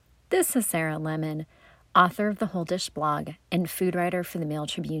This is Sarah Lemon, author of the Whole Dish blog and food writer for the Mail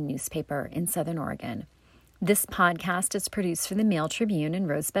Tribune newspaper in Southern Oregon. This podcast is produced for the Mail Tribune and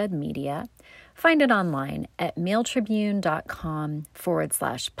Rosebud Media. Find it online at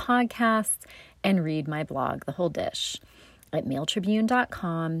mailtribune.com/podcasts and read my blog, The Whole Dish, at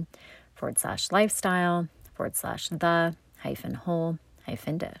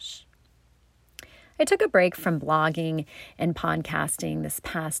mailtribune.com/lifestyle/the-whole-dish. I took a break from blogging and podcasting this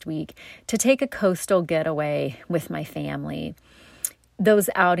past week to take a coastal getaway with my family. Those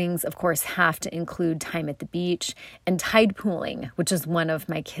outings, of course, have to include time at the beach and tide pooling, which is one of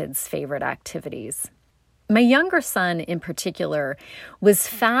my kids' favorite activities. My younger son, in particular, was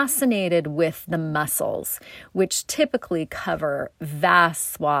fascinated with the mussels, which typically cover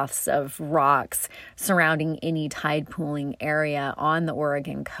vast swaths of rocks surrounding any tide pooling area on the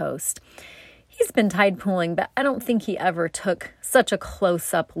Oregon coast. He's been tide pooling, but I don't think he ever took such a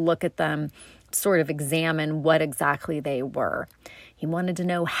close-up look at them, sort of examine what exactly they were. He wanted to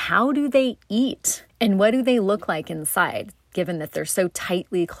know, how do they eat and what do they look like inside, given that they're so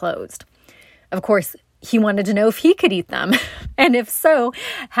tightly closed? Of course, he wanted to know if he could eat them. And if so,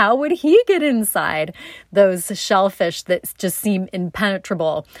 how would he get inside those shellfish that just seem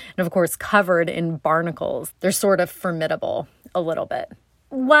impenetrable and, of course, covered in barnacles? They're sort of formidable a little bit.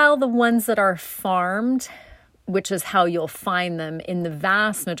 While the ones that are farmed, which is how you'll find them in the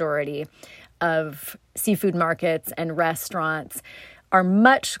vast majority of seafood markets and restaurants, are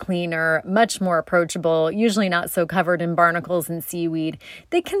much cleaner, much more approachable, usually not so covered in barnacles and seaweed,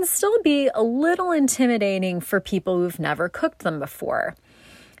 they can still be a little intimidating for people who've never cooked them before.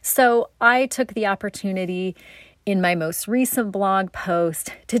 So I took the opportunity in my most recent blog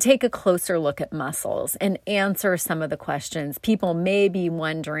post to take a closer look at mussels and answer some of the questions people may be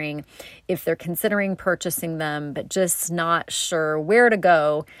wondering if they're considering purchasing them, but just not sure where to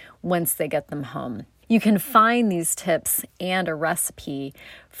go once they get them home. You can find these tips and a recipe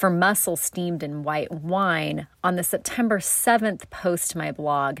for mussels steamed in white wine on the September 7th post to my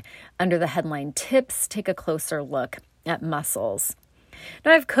blog under the headline Tips Take a Closer Look at Mussels.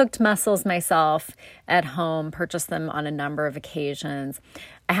 Now, I've cooked mussels myself at home, purchased them on a number of occasions.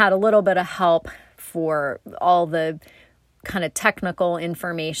 I had a little bit of help for all the kind of technical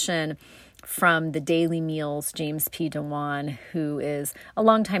information from the Daily Meals, James P. Dewan, who is a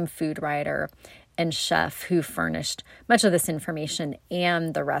longtime food writer and chef who furnished much of this information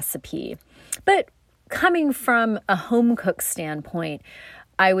and the recipe. But coming from a home cook standpoint,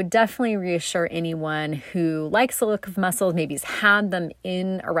 I would definitely reassure anyone who likes the look of mussels, maybe has had them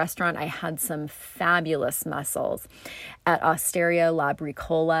in a restaurant. I had some fabulous mussels at Osteria La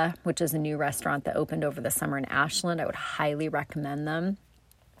Bricola, which is a new restaurant that opened over the summer in Ashland. I would highly recommend them.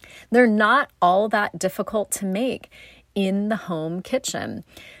 They're not all that difficult to make in the home kitchen.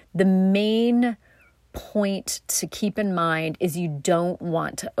 The main point to keep in mind is you don't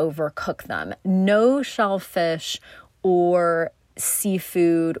want to overcook them. No shellfish or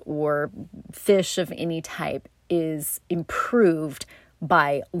seafood or fish of any type is improved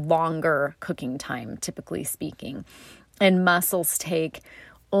by longer cooking time, typically speaking. And mussels take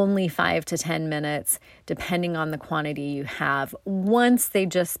only 5 to 10 minutes, depending on the quantity you have. Once they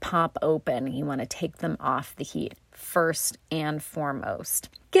just pop open, you want to take them off the heat first and foremost.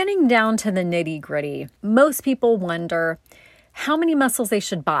 Getting down to the nitty-gritty, most people wonder how many mussels they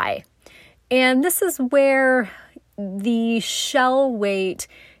should buy. And this is where the shell weight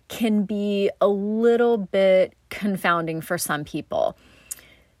can be a little bit confounding for some people.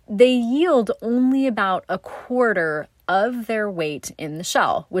 They yield only about a quarter of their weight in the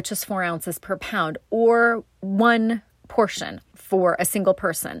shell, which is 4 ounces per pound, or one portion for a single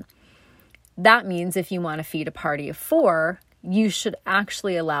person. That means if you want to feed a party of 4, you should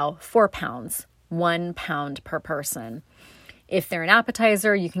actually allow 4 pounds, 1 pound per person. If they're an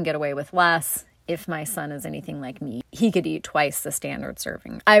appetizer, you can get away with less. If my son is anything like me, he could eat twice the standard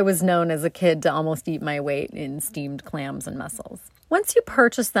serving. I was known as a kid to almost eat my weight in steamed clams and mussels. Once you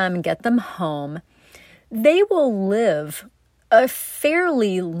purchase them and get them home, they will live a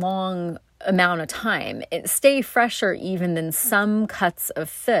fairly long amount of time and stay fresher even than some cuts of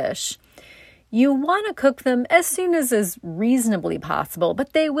fish. You want to cook them as soon as is reasonably possible,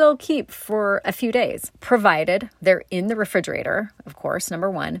 but they will keep for a few days, provided they're in the refrigerator, of course, number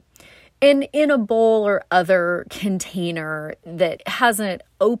one, and in a bowl or other container that has an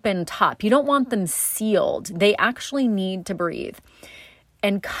open top. You don't want them sealed. They actually need to breathe.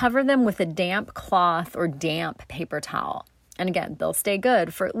 And cover them with a damp cloth or damp paper towel. And again, they'll stay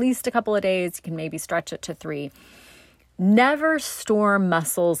good for at least a couple of days. You can maybe stretch it to 3. Never store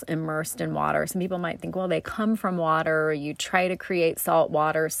mussels immersed in water. Some people might think, well, they come from water, or you try to create salt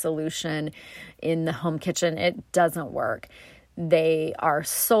water solution in the home kitchen. It doesn't work. They are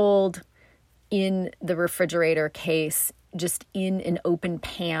sold in the refrigerator case, just in an open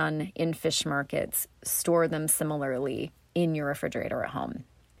pan in fish markets. Store them similarly in your refrigerator at home.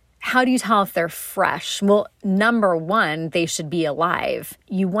 How do you tell if they're fresh? Well, number one, they should be alive.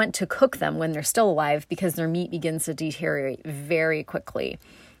 You want to cook them when they're still alive because their meat begins to deteriorate very quickly.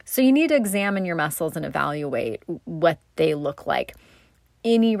 So you need to examine your mussels and evaluate what they look like.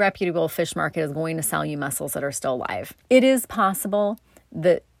 Any reputable fish market is going to sell you mussels that are still alive. It is possible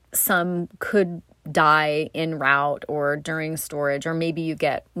that some could die en route or during storage, or maybe you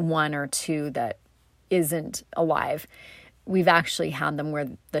get one or two that isn't alive. We've actually had them where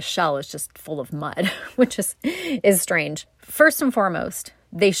the shell is just full of mud, which is strange. First and foremost,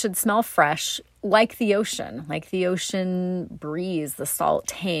 they should smell fresh, like the ocean breeze, the salt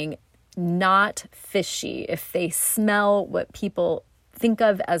tang, not fishy. If they smell what people think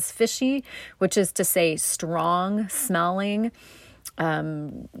of as fishy, which is to say strong smelling,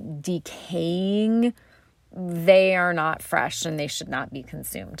 decaying, they are not fresh and they should not be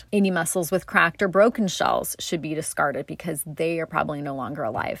consumed. Any mussels with cracked or broken shells should be discarded because they are probably no longer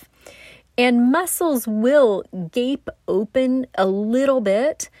alive. And mussels will gape open a little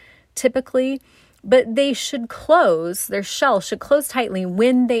bit, typically, but they should close, their shell should close tightly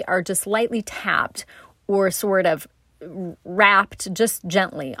when they are just lightly tapped or sort of wrapped just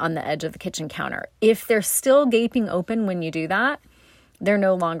gently on the edge of the kitchen counter. If they're still gaping open when you do that, they're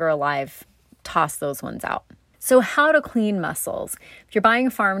no longer alive. Toss those ones out. So how to clean mussels? If you're buying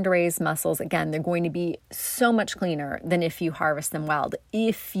farm to raise mussels, again, they're going to be so much cleaner than if you harvest them wild.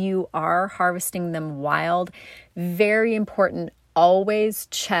 If you are harvesting them wild, very important, always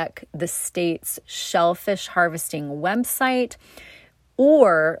check the state's shellfish harvesting website,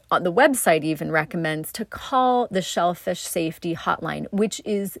 or the website even recommends to call the Shellfish Safety Hotline, which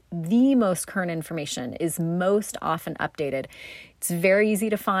is the most current information, is most often updated. It's very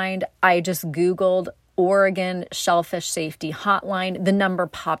easy to find. I just Googled Oregon Shellfish Safety Hotline. The number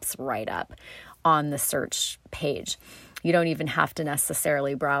pops right up on the search page. You don't even have to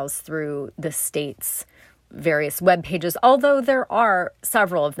necessarily browse through the state's various web pages, although there are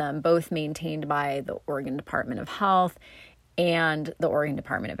several of them, both maintained by the Oregon Department of Health and the Oregon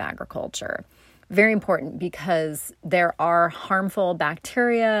Department of Agriculture. Very important because there are harmful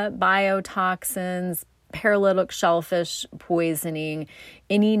bacteria, biotoxins, paralytic shellfish poisoning,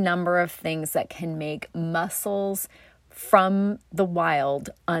 any number of things that can make mussels from the wild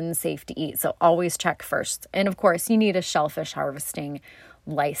unsafe to eat. So always check first. And of course, you need a shellfish harvesting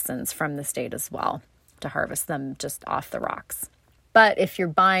license from the state as well to harvest them just off the rocks. But if you're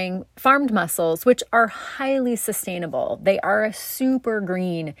buying farmed mussels, which are highly sustainable, they are a super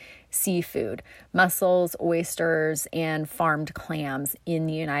green seafood, mussels, oysters, and farmed clams in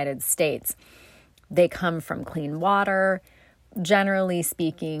the United States. They come from clean water, generally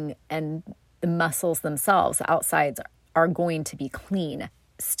speaking, and the mussels themselves, the outsides, are going to be clean.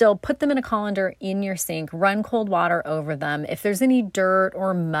 Still, put them in a colander in your sink, run cold water over them. If there's any dirt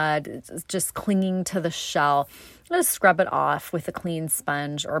or mud just clinging to the shell, just scrub it off with a clean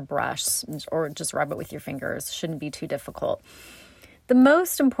sponge or brush, or just rub it with your fingers. Shouldn't be too difficult. The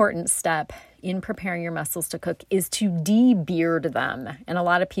most important step in preparing your mussels to cook is to de-beard them. And a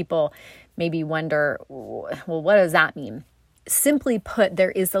lot of people maybe wonder, well, what does that mean? Simply put,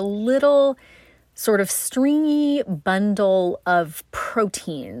 there is a little sort of stringy bundle of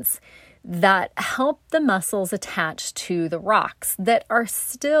proteins that help the mussels attach to the rocks that are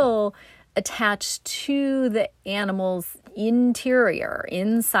still attached to the animal's interior,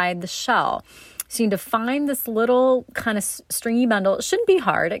 inside the shell. So you need to find this little kind of stringy bundle. It shouldn't be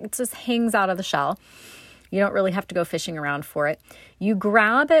hard. It just hangs out of the shell. You don't really have to go fishing around for it. You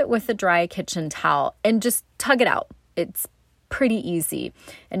grab it with a dry kitchen towel and just tug it out. It's pretty easy.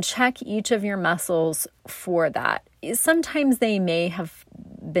 And check each of your mussels for that. Sometimes they may have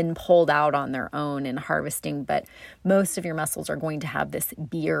been pulled out on their own in harvesting, but most of your mussels are going to have this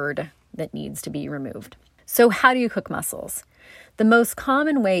beard that needs to be removed. So how do you cook mussels? The most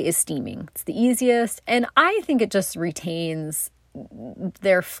common way is steaming. It's the easiest, and I think it just retains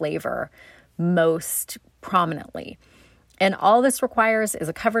their flavor most prominently. And all this requires is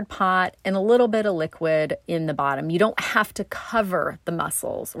a covered pot and a little bit of liquid in the bottom. You don't have to cover the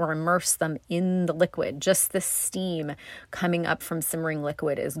mussels or immerse them in the liquid. Just the steam coming up from simmering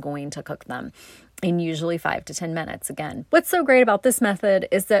liquid is going to cook them in usually 5 to 10 minutes again. What's so great about this method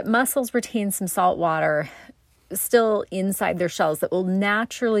is that mussels retain some salt water still inside their shells that will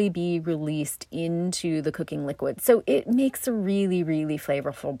naturally be released into the cooking liquid. So it makes a really, really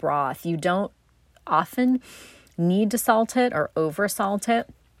flavorful broth. You don't often need to salt it or over salt it.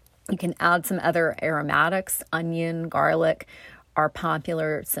 You can add some other aromatics. Onion, garlic are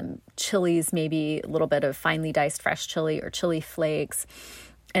popular. Some chilies, maybe a little bit of finely diced fresh chili or chili flakes.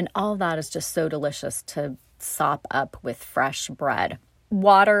 And all that is just so delicious to sop up with fresh bread.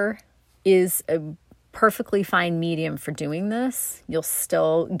 Water is a perfectly fine medium for doing this. You'll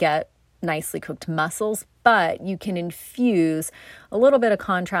still get nicely cooked mussels, but you can infuse a little bit of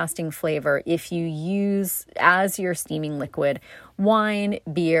contrasting flavor if you use as your steaming liquid wine,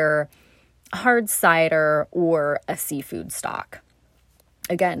 beer, hard cider, or a seafood stock.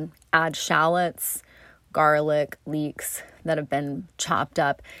 Again, add shallots, garlic, leeks that have been chopped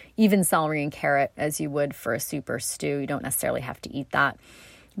up, even celery and carrot as you would for a soup or stew. You don't necessarily have to eat that,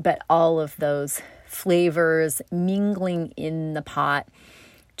 but all of those flavors mingling in the pot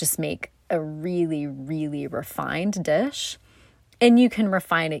just make a really, really refined dish. And you can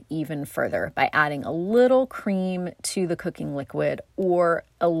refine it even further by adding a little cream to the cooking liquid or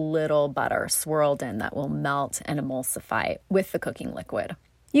a little butter swirled in that will melt and emulsify with the cooking liquid.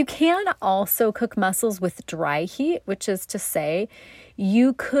 You can also cook mussels with dry heat, which is to say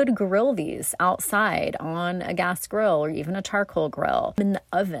you could grill these outside on a gas grill or even a charcoal grill, in the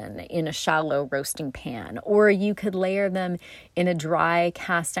oven in a shallow roasting pan, or you could layer them in a dry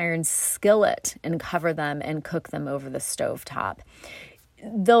cast iron skillet and cover them and cook them over the stovetop.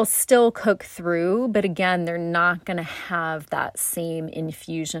 They'll still cook through, but again, they're not going to have that same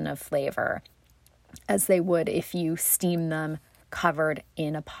infusion of flavor as they would if you steam them covered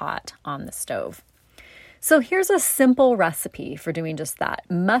in a pot on the stove. So here's a simple recipe for doing just that.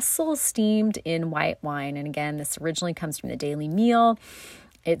 Mussels steamed in white wine. And again, this originally comes from the Daily Meal.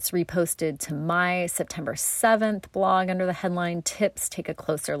 It's reposted to my September 7th blog under the headline, Tips Take a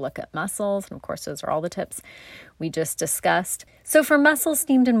Closer Look at Mussels. And of course, those are all the tips we just discussed. So for mussels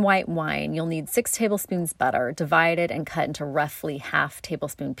steamed in white wine, you'll need 6 tablespoons butter, divided and cut into roughly half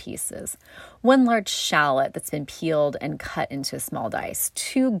tablespoon pieces. 1 large shallot that's been peeled and cut into a small dice.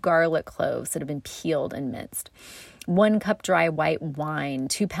 2 garlic cloves that have been peeled and minced. 1 cup dry white wine,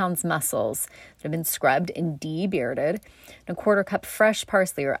 2 pounds mussels that have been scrubbed and de-bearded, and 1/4 cup fresh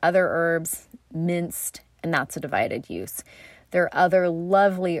parsley or other herbs, minced, and that's a divided use. There are other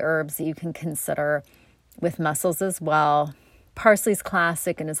lovely herbs that you can consider with mussels as well. Parsley's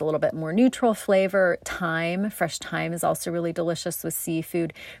classic and is a little bit more neutral flavor. Thyme, fresh thyme is also really delicious with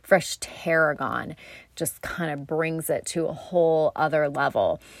seafood. Fresh tarragon just kind of brings it to a whole other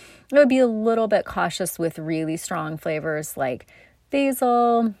level. I would be a little bit cautious with really strong flavors like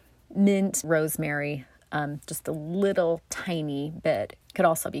basil, mint, rosemary. Just a little tiny bit could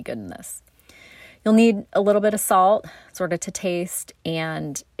also be good in this. You'll need a little bit of salt, sort of to taste,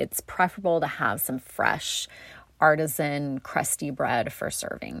 and it's preferable to have some fresh, artisan, crusty bread for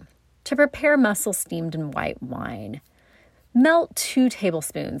serving. To prepare mussels steamed in white wine, melt 2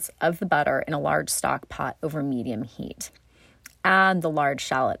 tablespoons of the butter in a large stock pot over medium heat. Add the large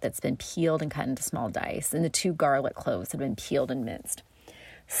shallot that's been peeled and cut into small dice, and the 2 garlic cloves that have been peeled and minced.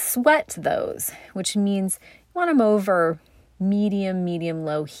 Sweat those, which means you want them over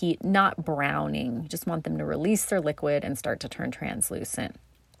medium-low heat, not browning. You just want them to release their liquid and start to turn translucent.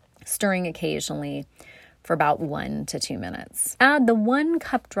 Stirring occasionally for about 1 to 2 minutes. Add the 1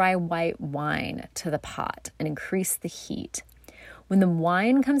 cup dry white wine to the pot and increase the heat. When the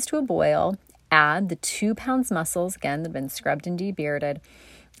wine comes to a boil, add the 2 pounds mussels, again, that have been scrubbed and de-bearded,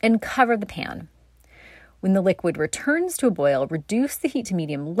 and cover the pan. When the liquid returns to a boil, reduce the heat to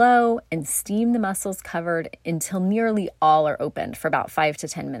medium-low and steam the mussels covered until nearly all are opened for about 5 to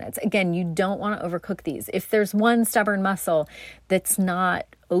 10 minutes. Again, you don't want to overcook these. If there's one stubborn mussel that's not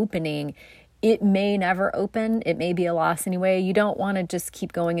opening, it may never open. It may be a loss anyway. You don't want to just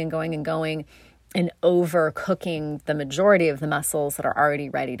keep going and overcooking the majority of the mussels that are already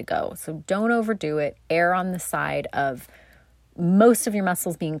ready to go. So don't overdo it. Err on the side of most of your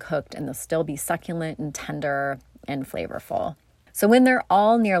mussels being cooked, and they'll still be succulent and tender and flavorful. So when they're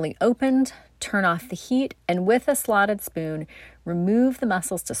all nearly opened, turn off the heat, and with a slotted spoon, remove the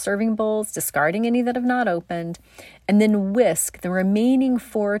mussels to serving bowls, discarding any that have not opened, and then whisk the remaining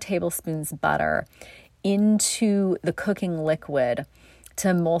 4 tablespoons butter into the cooking liquid to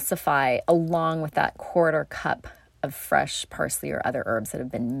emulsify, along with that 1/4 cup of fresh parsley or other herbs that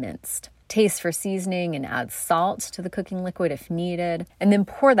have been minced. Taste for seasoning and add salt to the cooking liquid if needed, and then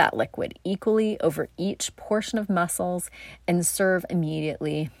pour that liquid equally over each portion of mussels and serve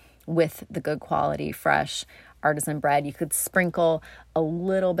immediately with the good quality fresh artisan bread. You could sprinkle a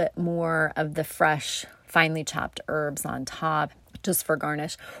little bit more of the fresh finely chopped herbs on top just for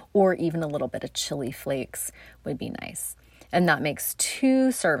garnish, or even a little bit of chili flakes would be nice. And that makes 2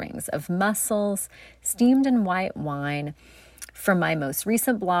 servings of mussels steamed in white wine. From my most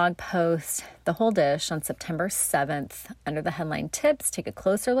recent blog post, The Whole Dish, on September 7th, under the headline Tips, take a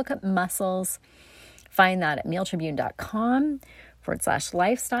closer look at mussels. Find that at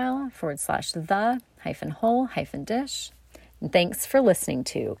mealtribune.com/lifestyle/the-whole-dish. And thanks for listening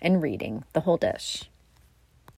to and reading The Whole Dish.